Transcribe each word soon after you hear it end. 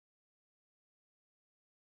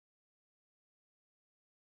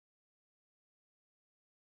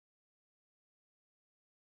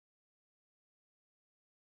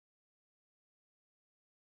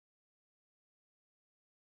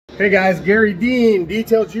Hey guys, Garry Dean,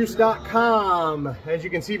 DetailJuice.com. As you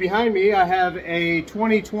can see behind me, I have a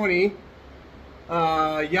 2020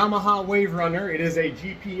 Yamaha Waverunner. It is a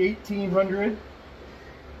GP1800,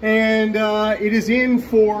 and it is in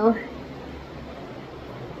for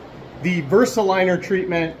the Versaliner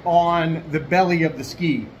treatment on the belly of the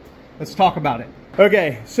ski. Let's talk about it.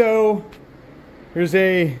 Okay, so here's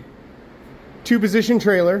a 2-position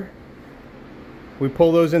trailer. We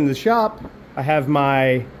pull those in the shop. I have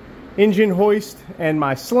my engine hoist and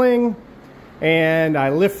my sling, and I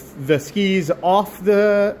lift the skis off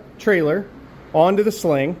the trailer onto the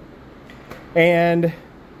sling, and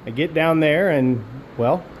I get down there, and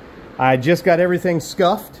well, I just got everything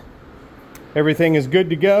scuffed. Everything is good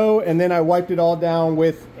to go, and then I wiped it all down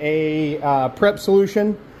with a prep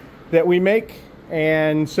solution that we make,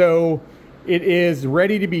 and so it is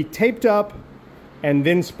ready to be taped up and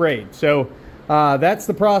then sprayed. So that's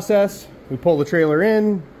the process. We pull the trailer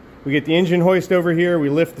in, we get the engine hoist over here, we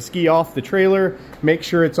lift the ski off the trailer, make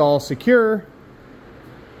sure it's all secure,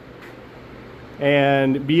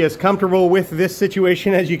 and be as comfortable with this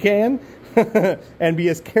situation as you can, and be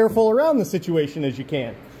as careful around the situation as you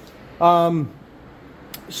can.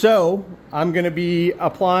 So I'm going to be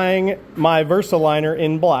applying my Versaliner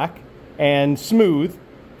in black and smooth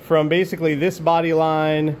from basically this body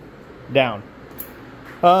line down.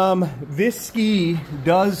 This ski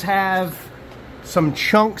does have some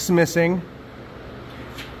chunks missing.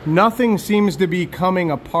 Nothing seems to be coming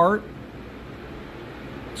apart,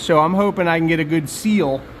 so I'm hoping I can get a good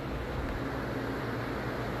seal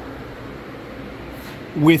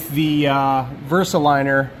with the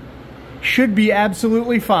Versaliner. Should be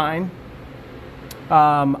absolutely fine.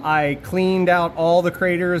 I cleaned out all the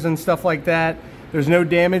craters and stuff like that. There's no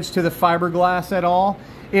damage to the fiberglass at all.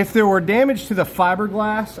 If there were damage to the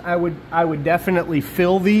fiberglass, I would definitely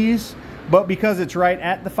fill these, but because it's right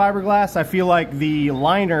at the fiberglass, I feel like the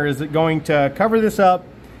liner is going to cover this up,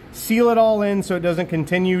 seal it all in so it doesn't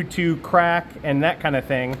continue to crack and that kind of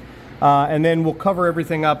thing, and then we'll cover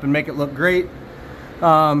everything up and make it look great.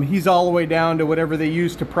 He's all the way down to whatever they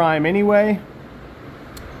use to prime anyway,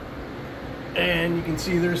 and you can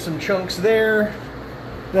see there's some chunks there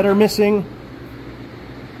that are missing.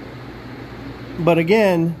 But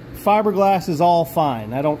again, fiberglass is all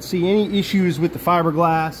fine. I don't see any issues with the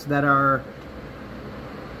fiberglass that are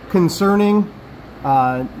concerning.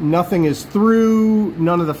 Nothing is through,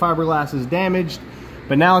 none of the fiberglass is damaged,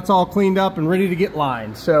 but now it's all cleaned up and ready to get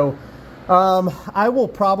lined. So I will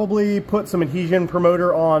probably put some adhesion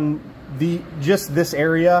promoter on just this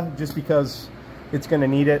area, just because it's going to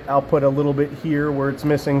need it. I'll put a little bit here where it's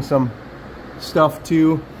missing some stuff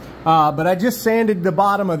too. But I just sanded the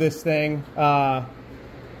bottom of this thing. I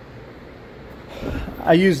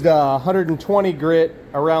used 120 grit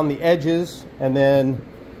around the edges, and then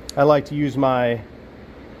I like to use my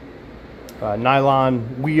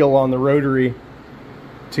nylon wheel on the rotary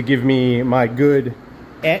to give me my good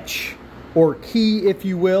etch, or key if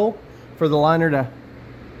you will, for the liner to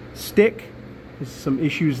stick. There's some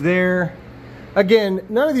issues there. Again,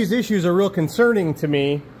 none of these issues are real concerning to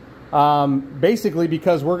me. Basically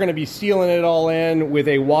because we're going to be sealing it all in with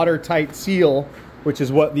a watertight seal, which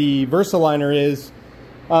is what the Versaliner is.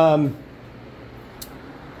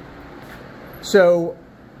 So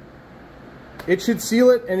it should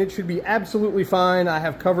seal it, and it should be absolutely fine. I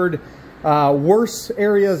have covered worse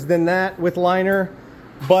areas than that with liner,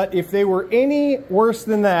 but if they were any worse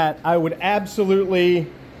than that, I would absolutely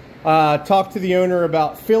talk to the owner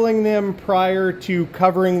about filling them prior to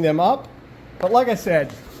covering them up. But like I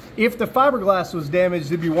said, if the fiberglass was damaged,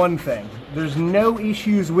 it'd be one thing. There's no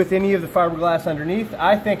issues with any of the fiberglass underneath.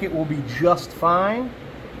 I think it will be just fine.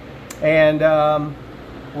 And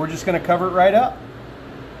we're just gonna cover it right up.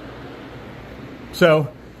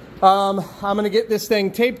 So I'm gonna get this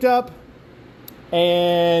thing taped up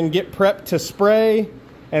and get prepped to spray,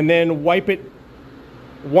 and then wipe it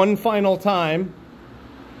one final time.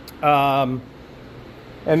 And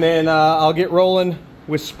then I'll get rolling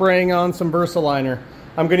with spraying on some Versaliner.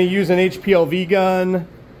 I'm going to use an HPLV gun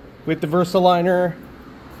with the Versaliner.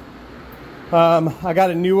 I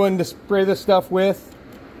got a new one to spray this stuff with,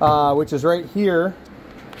 which is right here.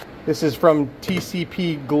 This is from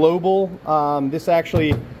TCP Global. This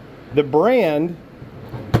actually, the brand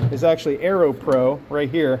is actually Aero Pro right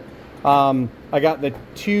here. I got the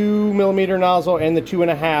 2mm nozzle and the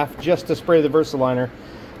 2.5 just to spray the Versaliner.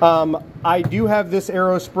 I do have this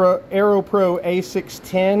Aero Pro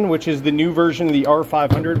A610, which is the new version of the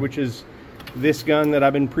R500, which is this gun that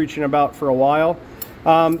I've been preaching about for a while.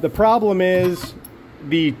 The problem is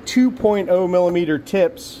the 2.0mm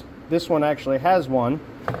tips. This one actually has one.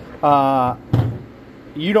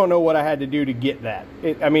 you don't know what I had to do to get that.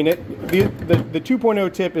 The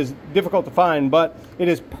 2.0 tip is difficult to find, but it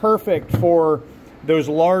is perfect for those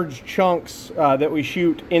large chunks that we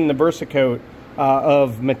shoot in the VersaCoat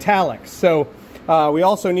of metallics. So we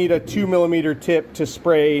also need a 2mm tip to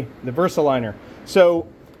spray the Versaliner. So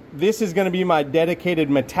this is going to be my dedicated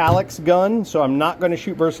metallics gun, so I'm not going to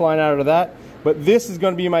shoot Versaliner out of that, but this is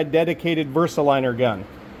going to be my dedicated Versaliner gun.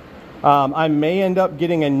 I may end up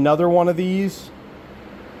getting another one of these,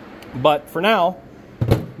 but for now,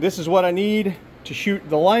 this is what I need to shoot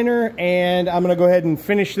the liner, and I'm going to go ahead and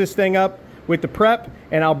finish this thing up with the prep,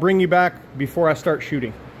 and I'll bring you back before I start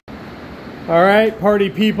shooting. All right, party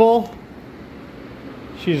people,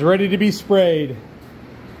 she's ready to be sprayed.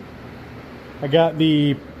 I got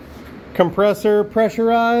the compressor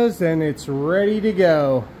pressurized and it's ready to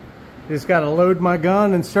go. Just got to load my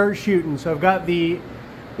gun and start shooting. So I've got the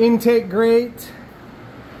intake grate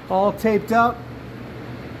all taped up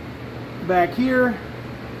back here.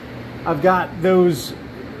 I've got those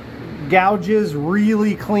gouges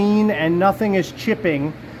really clean and nothing is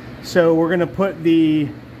chipping. So we're going to put the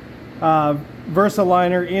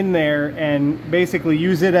Versaliner in there and basically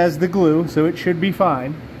use it as the glue, so it should be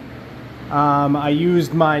fine. I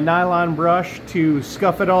used my nylon brush to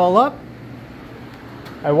scuff it all up.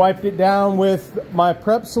 I wiped it down with my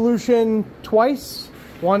prep solution twice.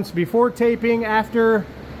 Once before taping, after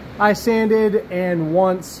I sanded, and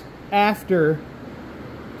once after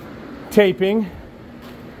taping.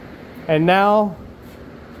 And now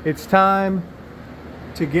it's time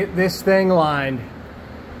to get this thing lined.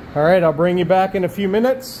 All right, I'll bring you back in a few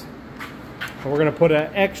minutes. We're gonna put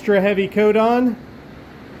an extra heavy coat on,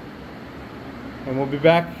 and we'll be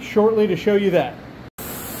back shortly to show you that.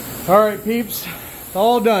 All right, peeps,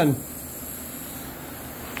 all done.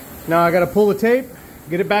 Now I gotta pull the tape,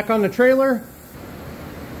 get it back on the trailer.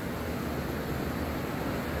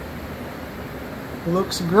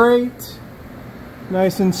 Looks great.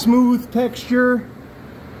 Nice and smooth texture.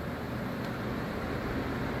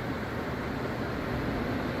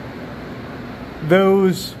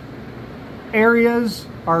 Those areas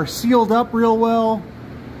are sealed up real well.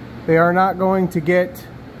 They are not going to get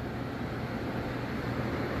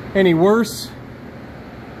any worse.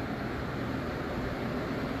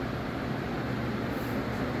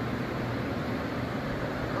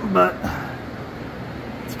 But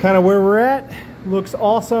it's kind of where we're at. Looks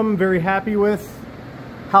awesome. Very happy with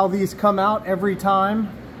how these come out every time.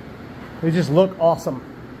 They just look awesome.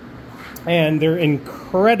 And they're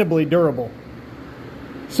incredibly durable.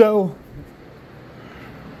 So,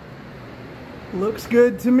 looks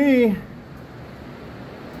good to me.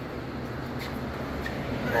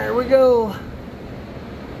 There we go.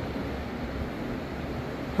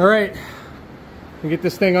 All right, we get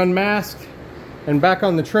this thing unmasked and back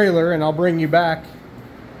on the trailer, and I'll bring you back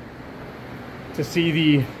to see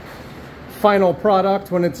the final product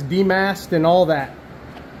when it's demasked and all that.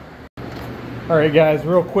 All right, guys,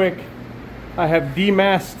 real quick, I have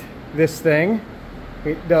demasked this thing.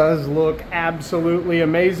 It does look absolutely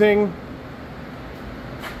amazing.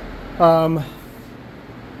 You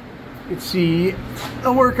can see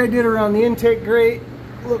the work I did around the intake grate.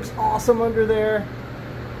 Looks awesome under there.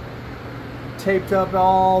 Taped up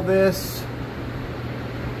all this.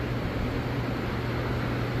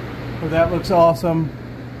 Well, that looks awesome.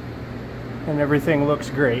 And everything looks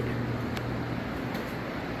great.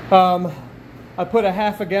 I put a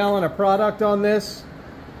half a gallon of product on this,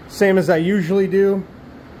 same as I usually do.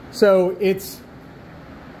 So it's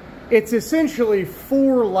essentially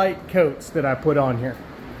 4 light coats that I put on here.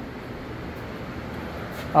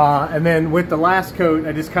 And then with the last coat,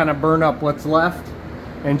 I just kind of burn up what's left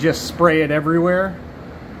and just spray it everywhere.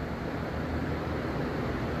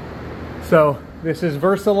 So this is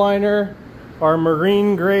Versaliner, our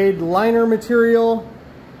marine grade liner material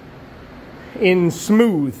in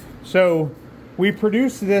smooth. So we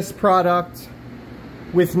produce this product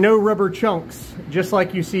with no rubber chunks, just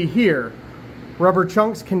like you see here. Rubber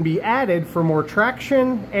chunks can be added for more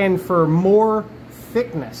traction and for more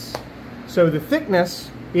thickness. So the thickness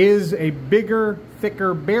is a bigger,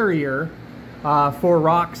 thicker barrier for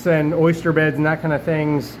rocks and oyster beds and that kind of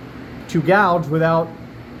things to gouge without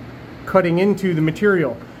cutting into the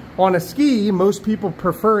material. On a ski, most people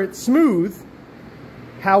prefer it smooth.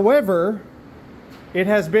 However, it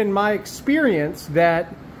has been my experience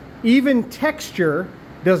that even texture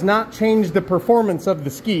does not change the performance of the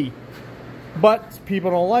ski. But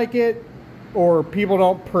people don't like it, or people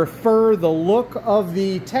don't prefer the look of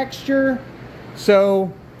the texture,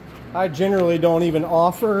 so I generally don't even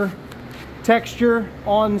offer texture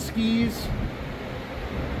on skis.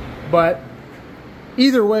 But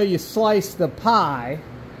either way you slice the pie,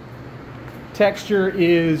 texture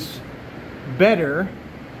is better.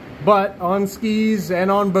 But on skis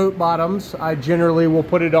and on boat bottoms, I generally will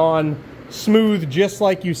put it on smooth just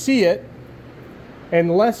like you see it,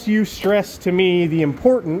 unless you stress to me the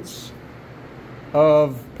importance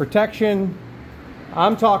of protection.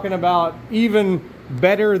 I'm talking about even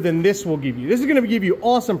better than this will give you. This is going to give you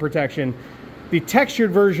awesome protection. The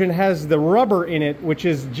textured version has the rubber in it, which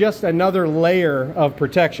is just another layer of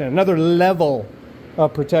protection, another level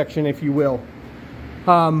of protection, if you will.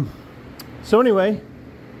 So anyway,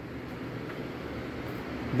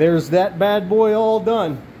 there's that bad boy all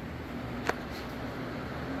done.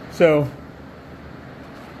 So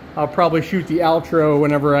I'll probably shoot the outro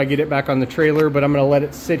whenever I get it back on the trailer, but I'm going to let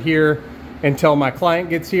it sit here until my client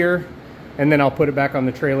gets here, and then I'll put it back on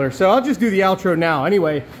the trailer. So I'll just do the outro now.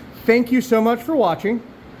 Anyway, thank you so much for watching.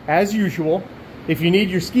 As usual, if you need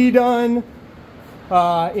your ski done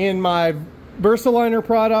in my Versaliner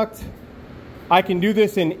product, I can do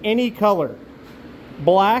this in any color.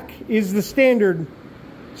 Black is the standard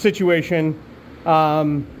situation,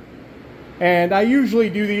 and I usually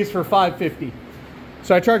do these for $550.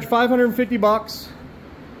 So I charge $550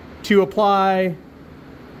 to apply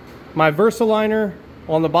my Versaliner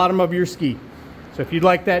on the bottom of your ski. So if you'd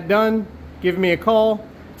like that done, give me a call.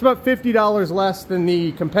 It's about $50 less than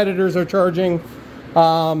the competitors are charging,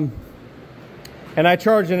 and I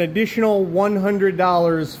charge an additional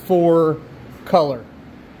 $100 for color.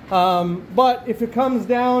 But if it comes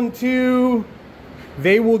down to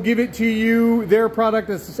they will give it to you, their product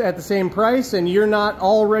is at the same price, and you're not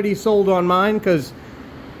already sold on mine, because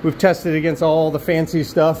we've tested against all the fancy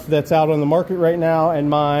stuff that's out on the market right now, and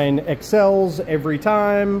mine excels every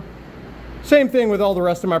time. Same thing with all the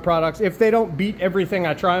rest of my products. If they don't beat everything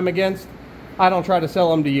I try them against, I don't try to sell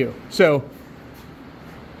them to you. So,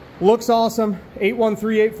 looks awesome.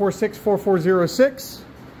 813-846-4406.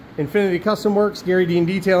 Infinity Custom Works, Garry Dean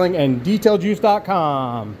Detailing, and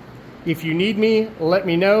DetailJuice.com. If you need me, let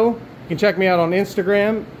me know. You can check me out on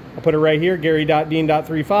Instagram. I'll put it right here,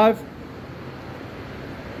 Garry.Dean.35.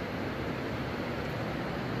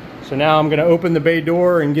 So now I'm going to open the bay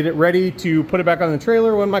door and get it ready to put it back on the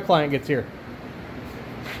trailer when my client gets here.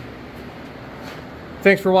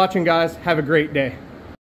 Thanks for watching, guys. Have a great day.